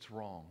means it's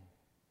wrong.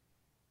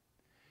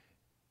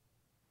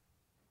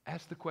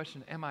 Ask the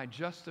question, am I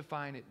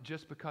justifying it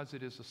just because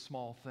it is a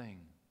small thing?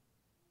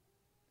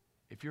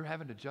 If you're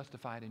having to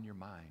justify it in your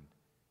mind,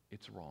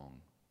 it's wrong.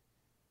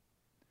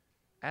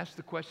 Ask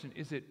the question,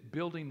 is it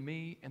building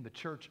me and the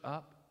church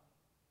up?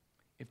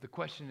 If the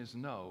question is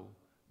no,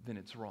 then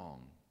it's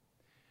wrong.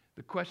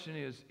 The question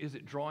is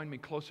it drawing me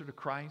closer to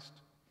Christ?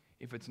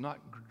 If it's not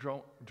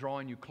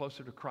drawing you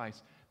closer to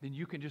Christ, then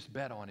you can just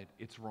bet on it,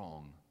 it's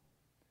wrong.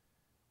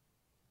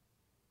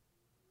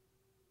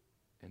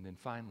 And then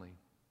finally,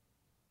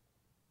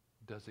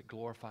 does it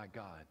glorify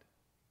God?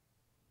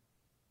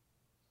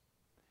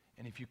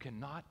 And if you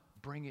cannot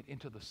bring it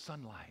into the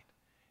sunlight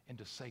and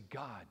to say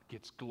God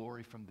gets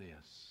glory from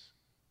this,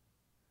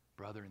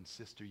 brother and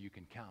sister, you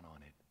can count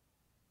on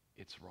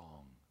it. It's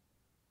wrong.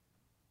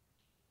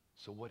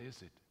 So what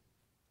is it?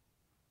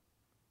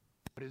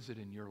 What is it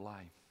in your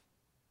life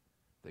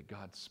that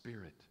God's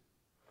Spirit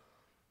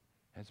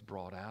has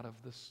brought out of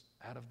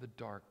the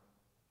dark,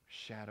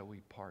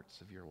 shadowy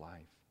parts of your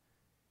life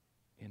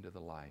into the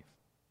light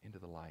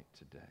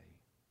today?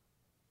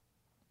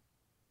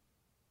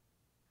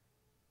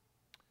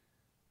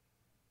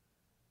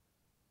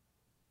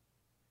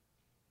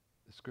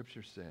 The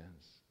Scripture says,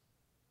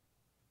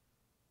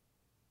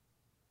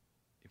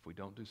 if we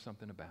don't do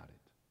something about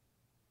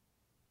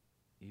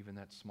it, even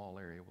that small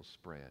area will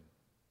spread,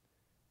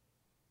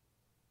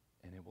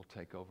 and it will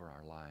take over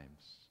our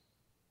lives.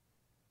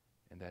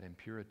 And that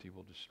impurity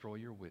will destroy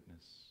your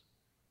witness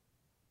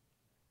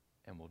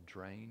and will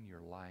drain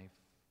your life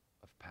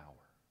of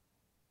power.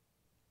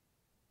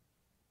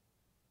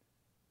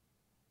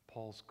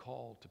 Paul's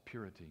call to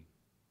purity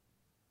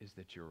is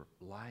that your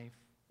life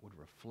would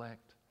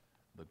reflect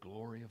the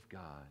glory of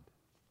God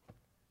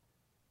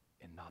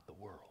and not the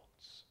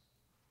world's.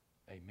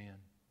 Amen.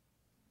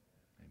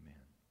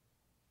 Amen.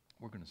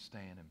 We're going to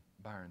stand, and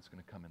Byron's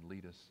going to come and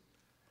lead us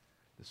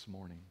this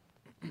morning.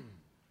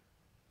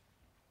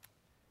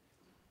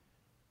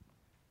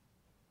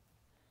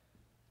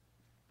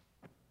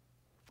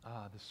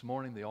 This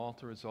morning the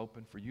altar is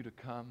open for you to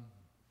come.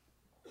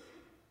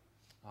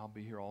 I'll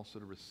be here also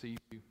to receive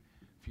you.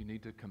 If you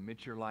need to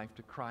commit your life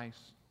to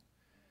Christ,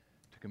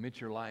 to commit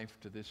your life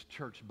to this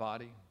church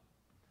body,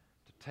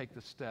 to take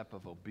the step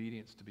of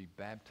obedience to be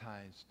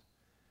baptized,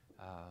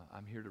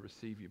 I'm here to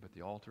receive you, but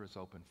the altar is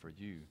open for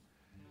you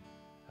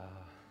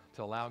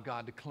to allow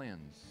God to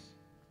cleanse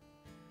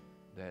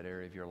that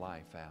area of your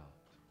life out.